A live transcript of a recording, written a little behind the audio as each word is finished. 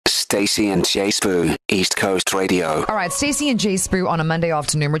Stacey and J Sbu, East Coast Radio. All right, Stacey and J Sbu on a Monday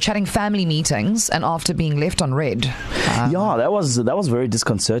afternoon. We're chatting family meetings and after being left on red. Yeah, that was very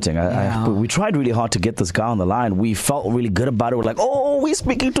disconcerting. We tried really hard to get this guy on the line. We felt really good about it. We're like, oh, we're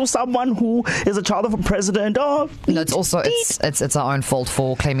speaking to someone who is a child of a president. Oh, no, it's also it's our own fault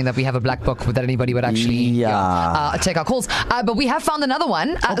for claiming that we have a black book that anybody would actually take our calls. But we have found another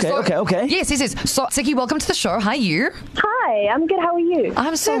one. Okay. Yes. So, Tiki, welcome to the show. Hi, you. Hi, I'm good. How are you?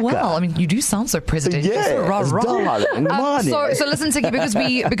 I'm so well. I mean, you do sound so presidential. Yeah, so listen, Tiki,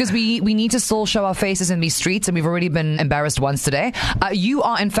 because we need to still show our faces in these streets, and we've already been embarrassed once today. You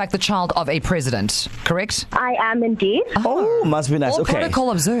are, in fact, the child of a president, correct? I am indeed. Oh, must be nice. All okay. protocol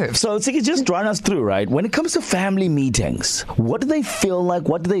observed. So, Tiki, just run us through, right? When it comes to family meetings, what do they feel like?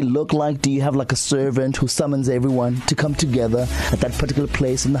 What do they look like? Do you have like a servant who summons everyone to come together at that particular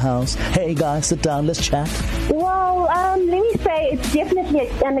place in the house? Hey, guys, sit down. Let's chat. Well, let me say it's definitely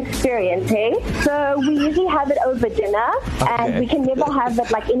an experience, hey? So we usually have it over dinner, and we can never have it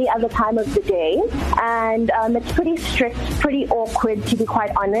like any other time of the day. And it's pretty strict, pretty awkward, to be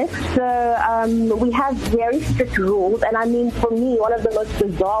quite honest. So we have very strict rules. And I mean, for me, one of the most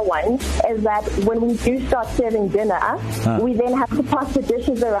bizarre ones is that when we do start serving dinner, we then have to pass the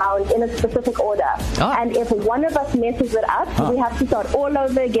dishes around in a specific order. And if one of us messes it up, we have to start all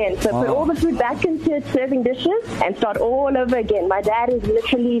over again. So put all the food back into serving dishes and start all over again. My dad is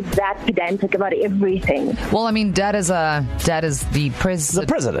literally that pedantic about everything. Well, I mean, dad is the president.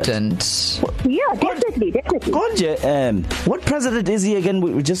 The president. Yeah, definitely. What president is he again?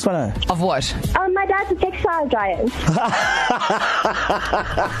 We just want to... Of what? My dad's a textile giant.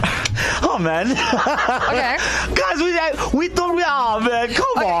 Oh, man. Okay. Guys, we thought we are, man.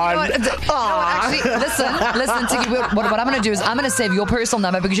 Come on. You know what, actually, listen, Tiki, what I'm going to do is I'm going to save your personal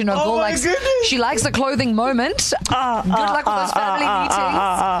number because, girl likes... Goodness. She likes the clothing moment. Good luck with those family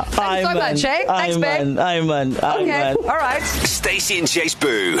meetings. Thanks so much, eh? Thanks, babe. Okay, all right. Stacey and J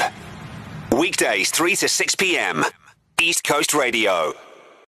Sbu, weekdays 3 to 6 p.m. East Coast Radio.